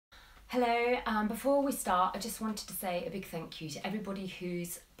Hello, before we start, I just wanted to say a big thank you to everybody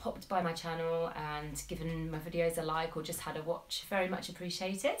who's popped by my channel and given my videos a like or just had a watch. Very much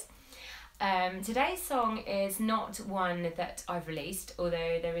appreciated. Today's song is not one that I've released,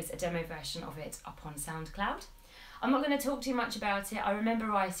 although there is a demo version of it up on SoundCloud. I'm not going to talk too much about it. I remember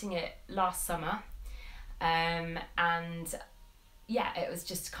writing it last summer, and yeah, it was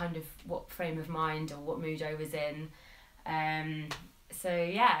just kind of what frame of mind or what mood I was in. So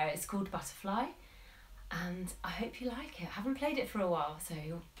yeah, it's called Butterfly, and I hope you like it. I haven't played it for a while, so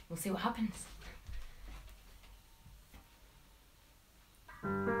we'll see what happens.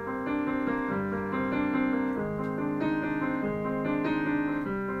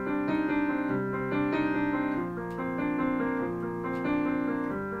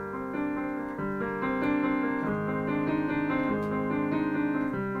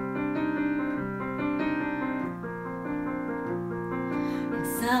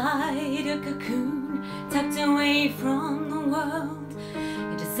 Inside a cocoon, tucked away from the world,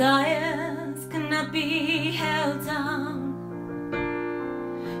 your desires cannot be held down.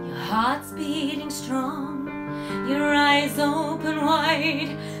 Your heart's beating strong, your eyes open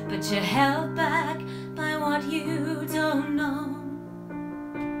wide, but you're held back by what you don't know.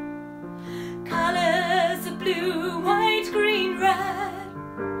 Colors of blue, white, green, red.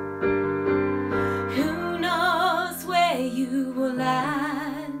 Who knows where you will land?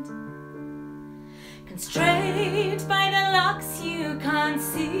 Constrained by the locks you can't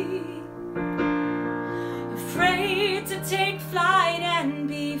see, afraid to take flight and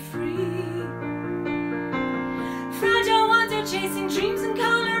be free. Fragile wonder, chasing dreams and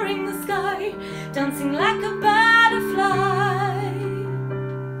coloring the sky, dancing like a butterfly.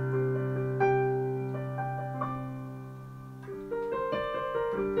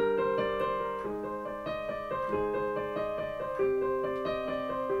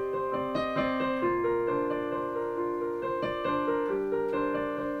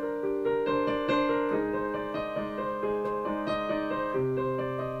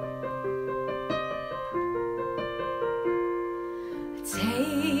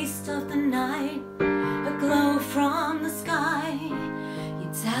 Taste of the night, a glow from the sky. You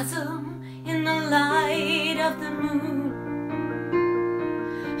dazzle in the light of the moon.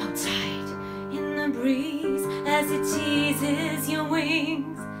 Hold tight in the breeze as it teases your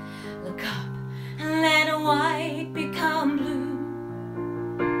wings. Look up and let a white become blue.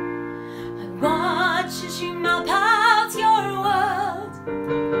 I watch as you map out your world.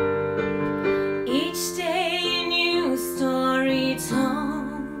 Each day a new story told.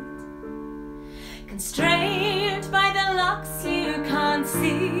 Constrained by the locks you can't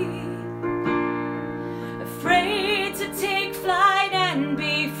see, afraid to take flight and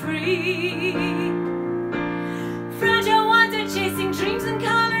be free. Fragile wonder, chasing dreams and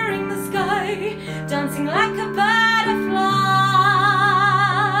coloring the sky, dancing like a bird.